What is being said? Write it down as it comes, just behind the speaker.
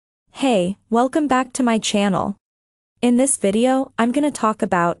Hey, welcome back to my channel. In this video, I'm gonna talk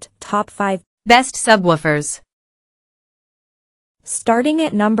about top 5 best subwoofers. Starting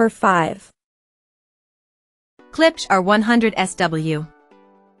at number 5. Klipsch R100SW.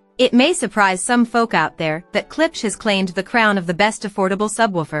 It may surprise some folk out there that Klipsch has claimed the crown of the best affordable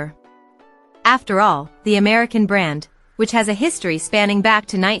subwoofer. After all, the American brand, which has a history spanning back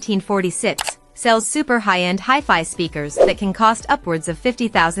to 1946, sells super high-end hi-fi speakers that can cost upwards of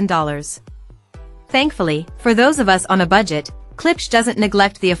 $50,000. Thankfully, for those of us on a budget, Klipsch doesn't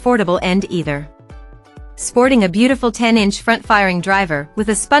neglect the affordable end either. Sporting a beautiful 10-inch front-firing driver with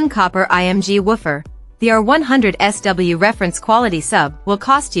a spun copper IMG woofer, the R100SW reference quality sub will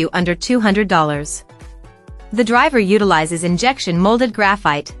cost you under $200. The driver utilizes injection molded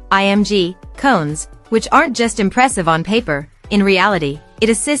graphite, IMG, cones, which aren't just impressive on paper. In reality, it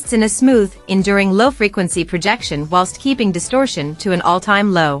assists in a smooth, enduring low-frequency projection whilst keeping distortion to an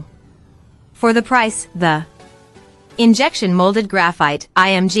all-time low. For the price, the injection molded graphite,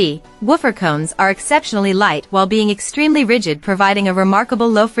 IMG, woofer cones are exceptionally light while being extremely rigid, providing a remarkable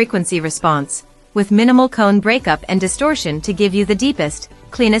low-frequency response, with minimal cone breakup and distortion to give you the deepest,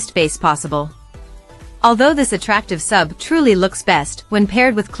 cleanest bass possible. Although this attractive sub truly looks best when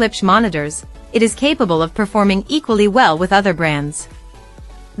paired with Klipsch monitors, it is capable of performing equally well with other brands.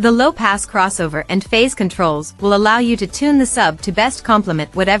 The low-pass crossover and phase controls will allow you to tune the sub to best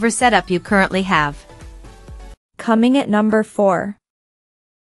complement whatever setup you currently have. Coming at number 4.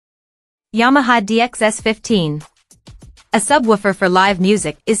 Yamaha DXS-15. A subwoofer for live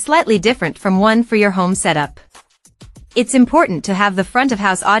music is slightly different from one for your home setup. It's important to have the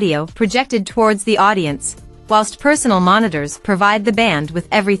front-of-house audio projected towards the audience, whilst personal monitors provide the band with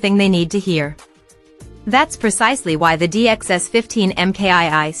everything they need to hear. That's precisely why the DXS-15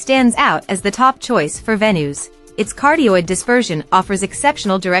 MKII stands out as the top choice for venues. Its cardioid dispersion offers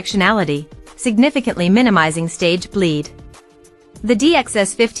exceptional directionality, significantly minimizing stage bleed. The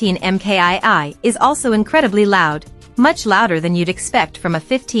DXS-15 MKII is also incredibly loud, much louder than you'd expect from a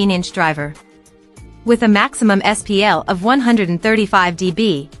 15-inch driver. With a maximum SPL of 135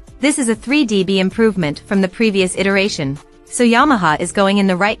 dB, this is a 3 dB improvement from the previous iteration, so Yamaha is going in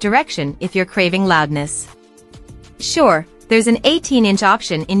the right direction if you're craving loudness. Sure, there's an 18-inch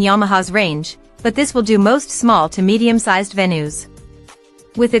option in Yamaha's range, but this will do most small to medium-sized venues.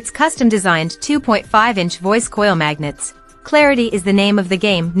 With its custom-designed 2.5-inch voice coil magnets, clarity is the name of the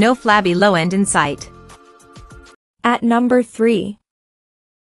game, no flabby low-end in sight. At number 3.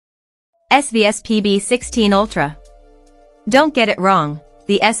 SVS PB16-Ultra. Don't get it wrong,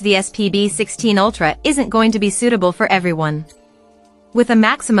 the SVS PB16-Ultra isn't going to be suitable for everyone. With a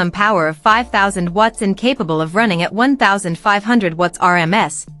maximum power of 5,000 watts and capable of running at 1,500 watts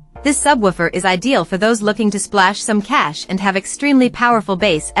RMS, this subwoofer is ideal for those looking to splash some cash and have extremely powerful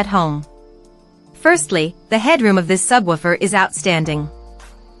bass at home. Firstly, the headroom of this subwoofer is outstanding.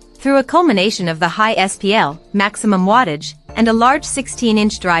 Through a culmination of the high SPL, maximum wattage, and a large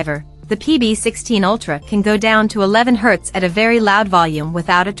 16-inch driver, the PB16-Ultra can go down to 11 Hz at a very loud volume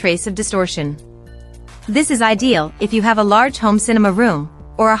without a trace of distortion. This is ideal if you have a large home cinema room,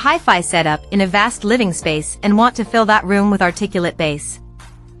 or a hi-fi setup in a vast living space and want to fill that room with articulate bass.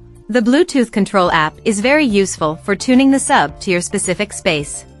 The Bluetooth control app is very useful for tuning the sub to your specific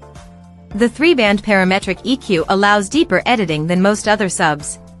space. The 3-band parametric EQ allows deeper editing than most other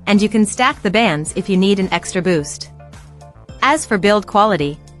subs, and you can stack the bands if you need an extra boost. As for build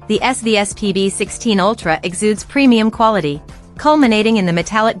quality, the SVS PB16-Ultra exudes premium quality, culminating in the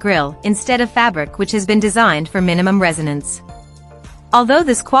metallic grille instead of fabric, which has been designed for minimum resonance. Although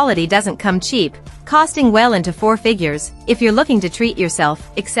this quality doesn't come cheap, costing well into 4 figures, if you're looking to treat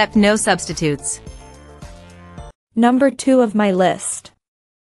yourself, accept no substitutes. Number 2 of my list.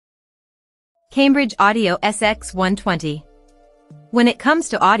 Cambridge Audio SX120. When it comes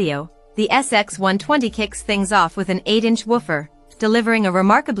to audio, the SX120 kicks things off with an 8-inch woofer, delivering a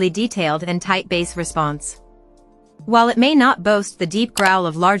remarkably detailed and tight bass response. While it may not boast the deep growl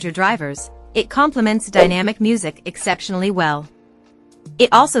of larger drivers, it complements dynamic music exceptionally well. It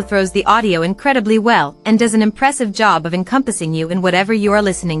also throws the audio incredibly well and does an impressive job of encompassing you in whatever you are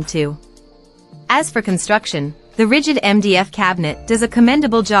listening to. As for construction, the rigid MDF cabinet does a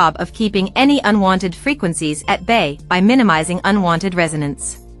commendable job of keeping any unwanted frequencies at bay by minimizing unwanted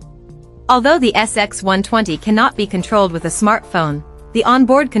resonance. Although the SX120 cannot be controlled with a smartphone, the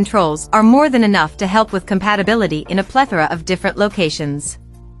onboard controls are more than enough to help with compatibility in a plethora of different locations.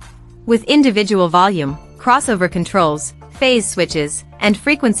 With individual volume, crossover controls, phase switches, and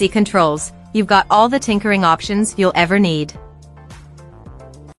frequency controls, you've got all the tinkering options you'll ever need.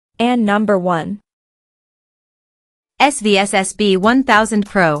 And number 1. SVS SB-1000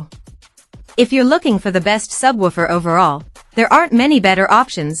 Pro. If you're looking for the best subwoofer overall, there aren't many better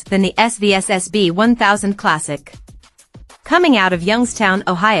options than the SVS SB-1000 Classic. Coming out of Youngstown,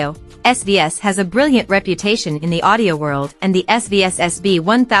 Ohio, SVS has a brilliant reputation in the audio world, and the SVS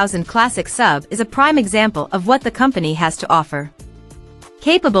SB-1000 Classic Sub is a prime example of what the company has to offer.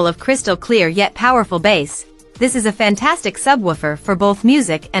 Capable of crystal clear yet powerful bass, this is a fantastic subwoofer for both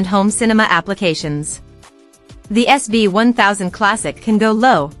music and home cinema applications. The SB-1000 Classic can go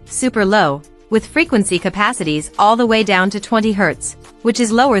low, super low, with frequency capacities all the way down to 20 Hz, which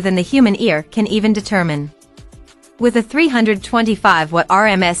is lower than the human ear can even determine. With a 325-watt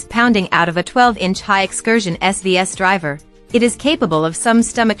RMS pounding out of a 12-inch high excursion SVS driver, it is capable of some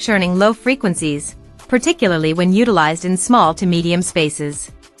stomach-churning low frequencies, particularly when utilized in small to medium spaces.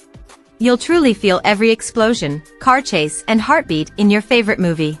 You'll truly feel every explosion, car chase, and heartbeat in your favorite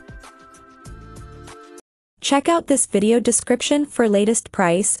movie. Check out this video description for latest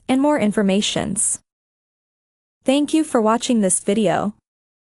price and more informations. Thank you for watching this video.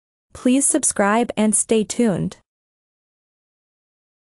 Please subscribe and stay tuned.